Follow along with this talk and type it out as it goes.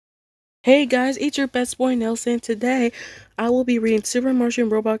Hey guys, it's your best boy Nelson. Today, I will be reading Super Martian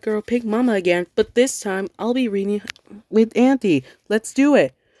Robot Girl Pink Mama again, but this time, I'll be reading with Auntie. Let's do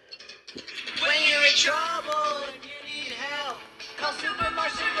it! When you're in trouble and you need help, call Super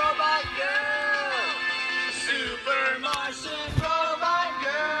Martian Robot Girl! Super Martian Robot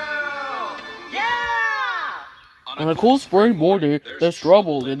Girl! Yeah! On a cool spring morning, there's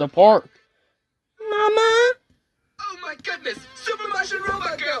trouble in the park. Mama! Oh my goodness! Super Martian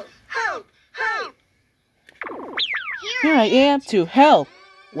Robot Girl! Help! Help! Here I am to help!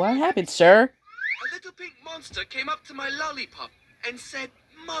 What happened, sir? A little pink monster came up to my lollipop and said,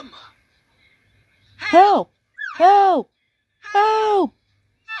 Mama. Help! Help! Help!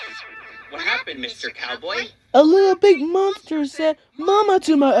 What happened, Mr. Cowboy? A little big monster said, Mama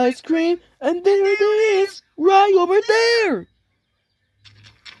to my ice cream, and there it is, right over there!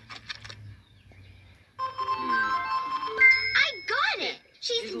 I got it!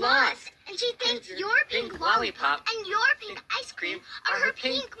 She's lost, and she thinks your pink lollipop and your pink ice cream are her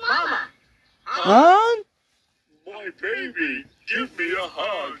pink mama. Huh? My baby, give me a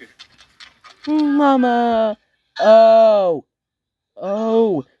hug. Mama. Oh,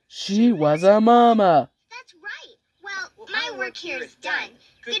 she was a mama. That's right. Well, my work here is done.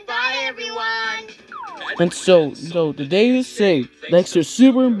 Goodbye, everyone. And so the day is safe, thanks to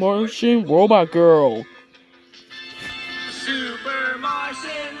Super Martian Robot Girl. Super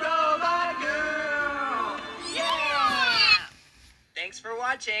Martian Robot Girl! Yeah! Thanks for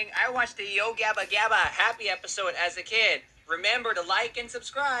watching. I watched the Yo Gabba Gabba Happy episode as a kid. Remember to like and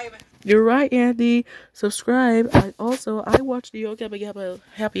subscribe. You're right, Andy. Subscribe. I watched the Yo Gabba Gabba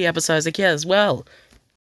Happy episode as a kid as well.